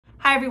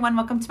Hi everyone,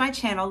 welcome to my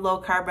channel, Low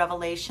Carb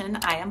Revelation.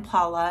 I am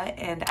Paula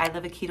and I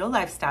live a keto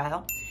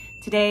lifestyle.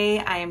 Today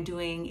I am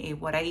doing a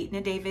what I eat in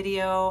a day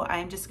video.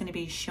 I'm just going to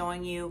be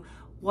showing you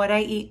what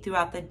I eat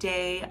throughout the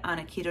day on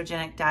a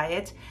ketogenic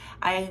diet.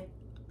 I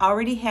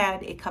already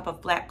had a cup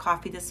of black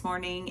coffee this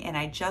morning and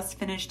I just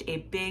finished a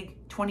big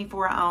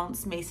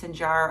 24-ounce mason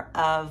jar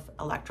of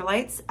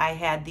electrolytes. I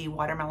had the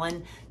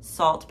watermelon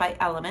salt by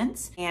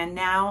Elements, and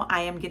now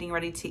I am getting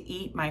ready to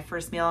eat my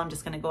first meal. I'm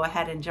just going to go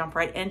ahead and jump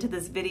right into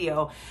this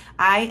video.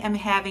 I am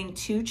having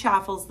 2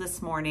 chaffles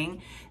this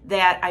morning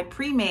that I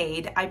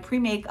pre-made. I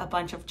pre-make a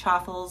bunch of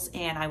chaffles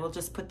and I will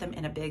just put them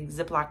in a big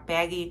Ziploc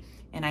baggie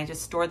and I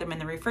just store them in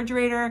the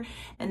refrigerator.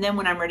 And then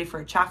when I'm ready for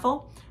a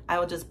chaffle, I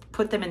will just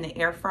put them in the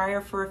air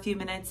fryer for a few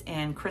minutes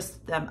and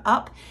crisp them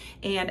up.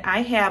 And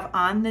I have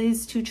on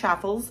these 2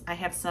 chaffles, I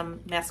have some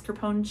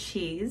mascarpone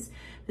cheese.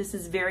 This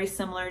is very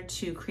similar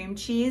to cream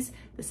cheese.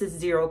 This is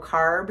 0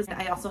 carbs.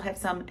 I also have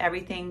some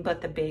everything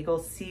but the bagel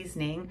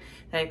seasoning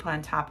that I put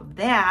on top of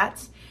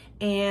that.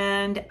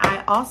 And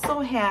I also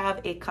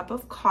have a cup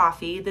of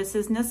coffee. This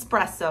is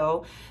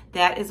Nespresso.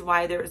 That is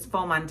why there is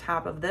foam on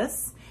top of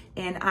this.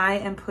 And I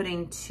am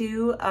putting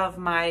 2 of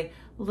my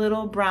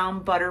little brown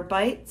butter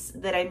bites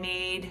that I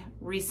made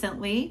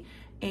recently.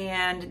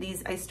 And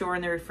these I store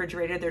in the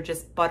refrigerator. They're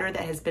just butter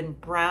that has been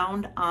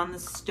browned on the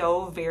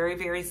stove very,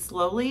 very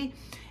slowly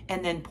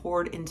and then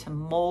poured into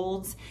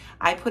molds.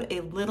 I put a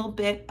little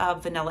bit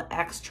of vanilla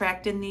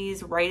extract in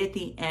these right at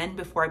the end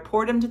before I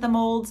poured them to the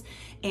molds,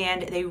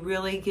 and they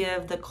really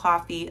give the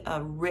coffee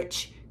a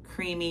rich,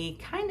 creamy,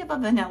 kind of a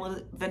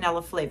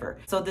vanilla flavor.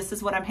 So this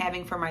is what I'm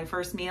having for my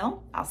first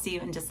meal. I'll see you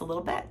in just a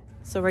little bit.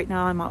 So right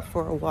now I'm out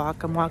for a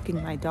walk. I'm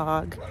walking my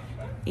dog,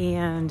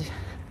 and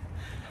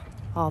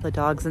all the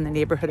dogs in the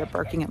neighborhood are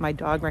barking at my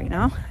dog right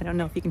now. I don't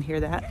know if you can hear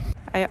that.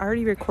 I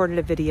already recorded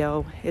a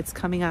video. It's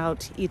coming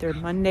out either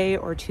Monday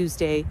or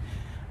Tuesday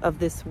of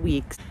this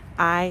week.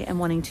 I am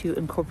wanting to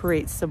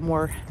incorporate some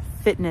more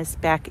fitness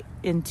back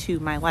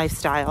into my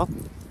lifestyle.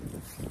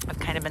 I've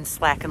kind of been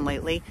slacking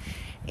lately,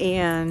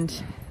 and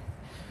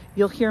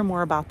you'll hear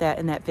more about that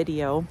in that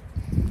video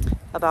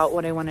about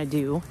what I want to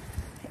do.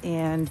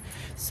 And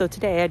so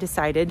today I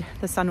decided,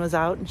 the sun was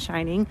out and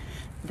shining,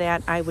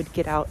 that I would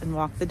get out and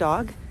walk the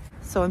dog.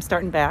 So I'm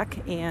starting back,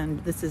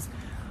 and this is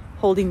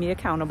holding me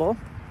accountable.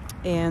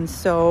 And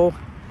so,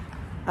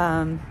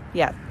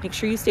 yeah, make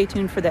sure you stay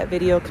tuned for that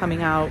video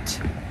coming out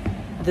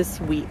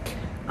this week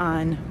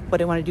on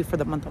what I want to do for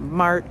the month of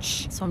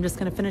March. So I'm just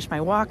going to finish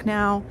my walk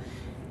now,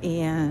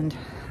 and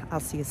I'll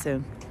see you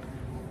soon.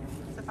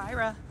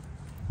 Sapphira.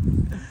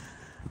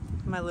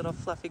 My little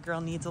fluffy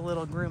girl needs a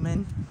little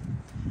grooming.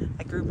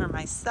 I groom her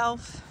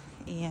myself,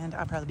 and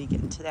I'll probably be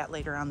getting to that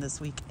later on this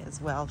week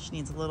as well. She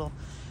needs a little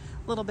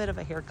bit of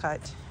a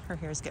haircut. Her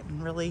hair is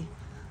getting really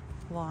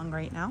long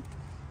right now.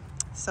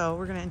 So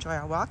we're gonna enjoy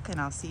our walk, and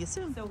I'll see you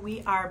soon. So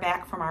we are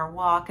back from our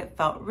walk. It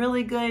felt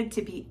really good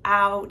to be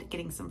out,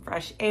 getting some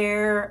fresh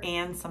air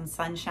and some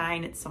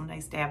sunshine. It's so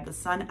nice to have the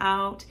sun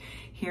out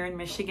here in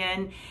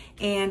Michigan.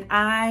 And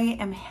I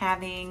am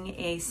having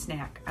a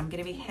snack. I'm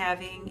gonna be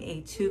having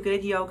a Too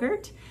Good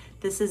yogurt.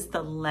 This is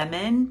the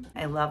lemon.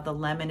 I love the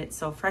lemon. It's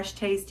so fresh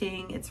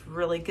tasting. It's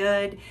really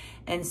good.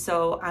 And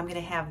so I'm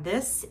gonna have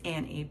this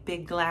and a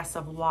big glass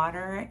of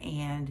water,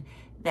 and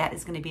that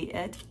is gonna be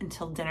it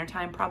until dinner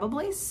time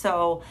probably.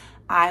 So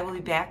I will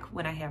be back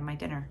when I have my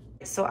dinner.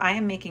 So I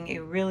am making a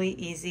really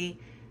easy,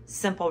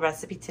 simple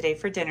recipe today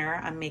for dinner.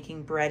 I'm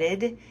making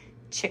breaded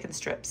chicken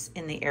strips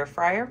in the air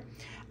fryer.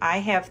 I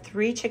have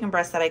 3 chicken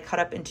breasts that I cut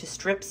up into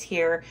strips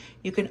here.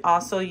 You can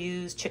also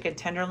use chicken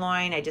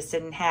tenderloin. I just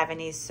didn't have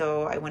any,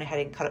 so I went ahead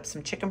and cut up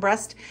some chicken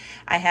breast.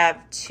 I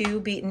have 2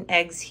 beaten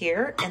eggs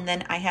here, and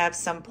then I have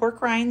some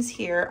pork rinds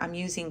here. I'm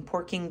using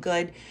Porking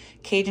Good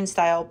Cajun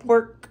style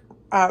pork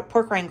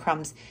rind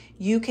crumbs.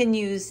 You can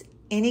use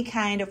any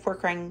kind of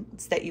pork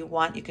rinds that you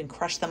want. You can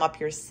crush them up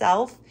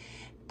yourself,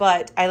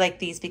 but I like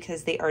these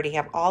because they already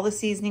have all the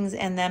seasonings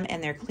in them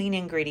and they're clean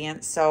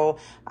ingredients. So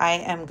I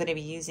am going to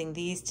be using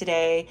these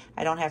today.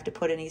 I don't have to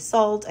put any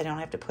salt. I don't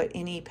have to put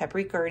any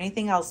paprika or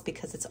anything else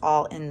because it's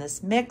all in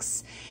this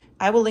mix.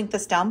 I will link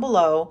this down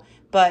below,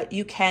 but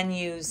you can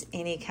use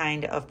any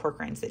kind of pork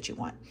rinds that you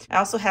want. I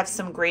also have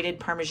some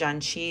grated Parmesan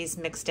cheese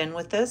mixed in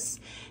with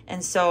this.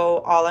 And so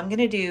all I'm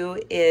gonna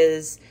do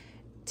is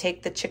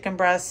take the chicken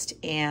breast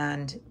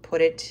and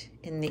put it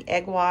in the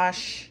egg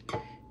wash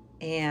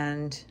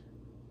and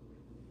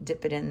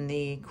dip it in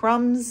the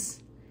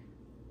crumbs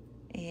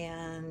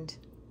and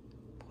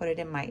put it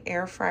in my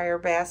air fryer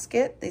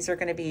basket. These are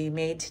gonna be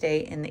made today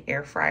in the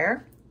air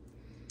fryer.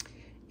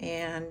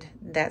 And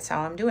that's how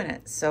I'm doing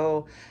it.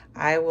 So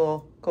I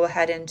will go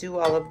ahead and do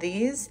all of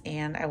these,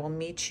 and I will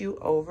meet you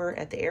over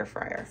at the air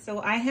fryer. So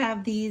I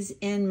have these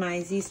in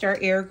my Z-Star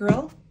Air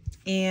Grill,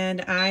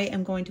 and I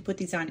am going to put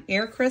these on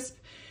air crisp,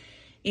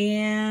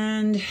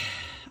 and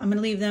I'm gonna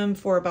leave them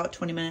for about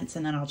 20 minutes,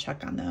 and then I'll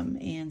check on them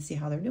and see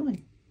how they're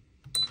doing.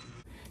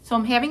 So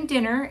I'm having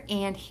dinner,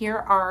 and here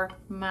are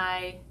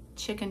my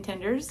chicken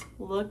tenders.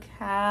 Look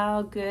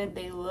how good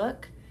they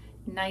look.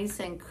 nice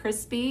and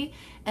crispy.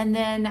 And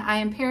then I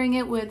am pairing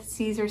it with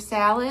Caesar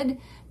salad.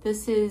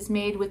 This is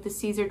made with the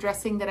Caesar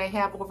dressing that I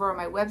have over on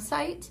my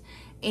website.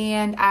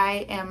 And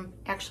I am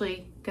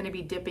actually going to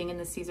be dipping in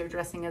the Caesar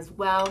dressing as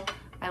well.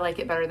 I like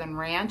it better than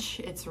ranch.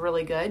 It's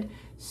really good.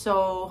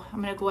 So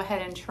I'm going to go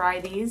ahead and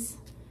try these.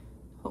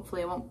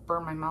 Hopefully it won't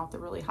burn my mouth. They're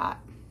really hot.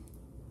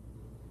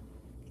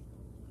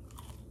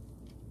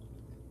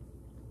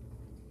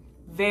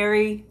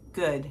 Very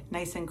good.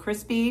 Nice and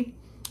crispy.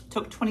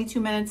 Took 22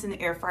 minutes in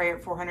the air fryer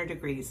at 400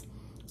 degrees.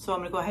 So I'm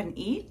going to go ahead and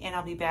eat, and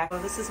I'll be back. So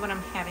this is what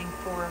I'm having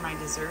for my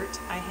dessert.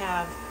 I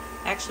have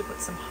actually put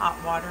some hot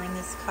water in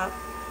this cup,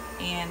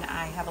 and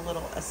I have a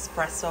little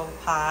espresso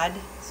pod.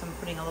 So I'm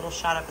putting a little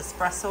shot of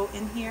espresso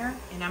in here,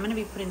 and I'm going to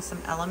be putting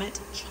some Element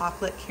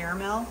chocolate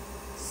caramel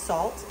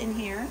salt in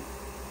here.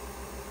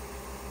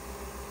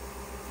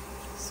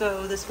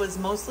 So this was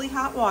mostly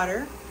hot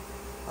water,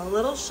 a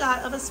little shot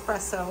of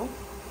espresso,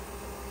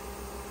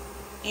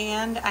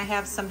 and I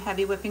have some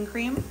heavy whipping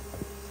cream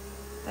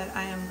that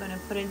I am going to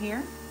put in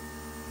here,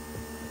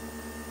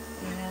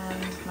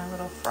 and my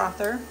little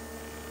frother.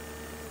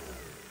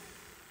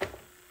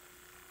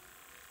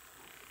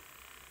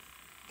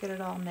 Get it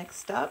all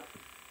mixed up.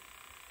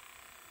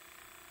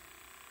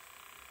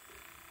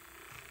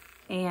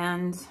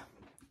 And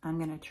I'm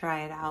going to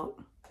try it out.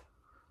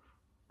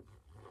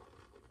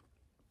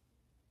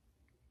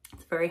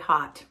 It's very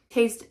hot.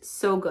 Tastes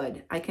so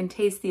good. I can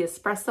taste the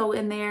espresso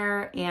in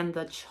there and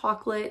the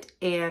chocolate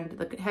and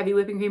the heavy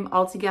whipping cream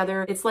all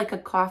together. It's like a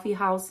coffee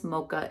house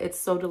mocha. It's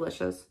so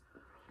delicious.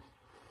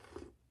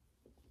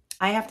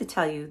 I have to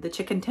tell you, the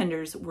chicken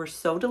tenders were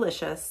so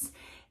delicious.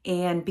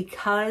 And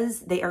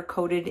because they are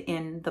coated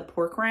in the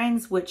pork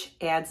rinds, which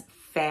adds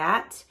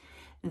fat,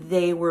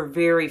 they were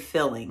very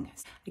filling.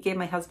 I gave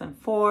my husband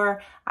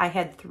 4. I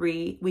had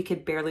 3. We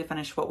could barely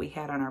finish what we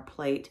had on our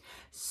plate.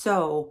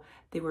 So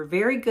they were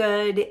very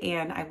good,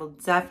 and I will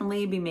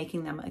definitely be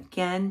making them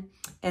again.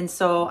 And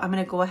so I'm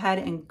going to go ahead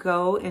and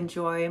go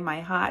enjoy my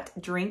hot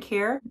drink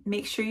here.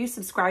 Make sure you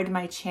subscribe to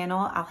my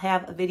channel. I'll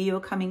have a video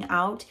coming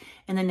out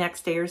in the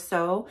next day or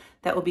so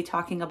that will be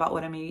talking about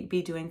what I'm going to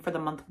be doing for the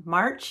month of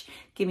March.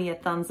 Give me a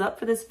thumbs up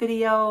for this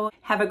video.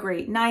 Have a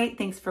great night.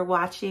 Thanks for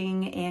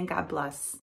watching, and God bless.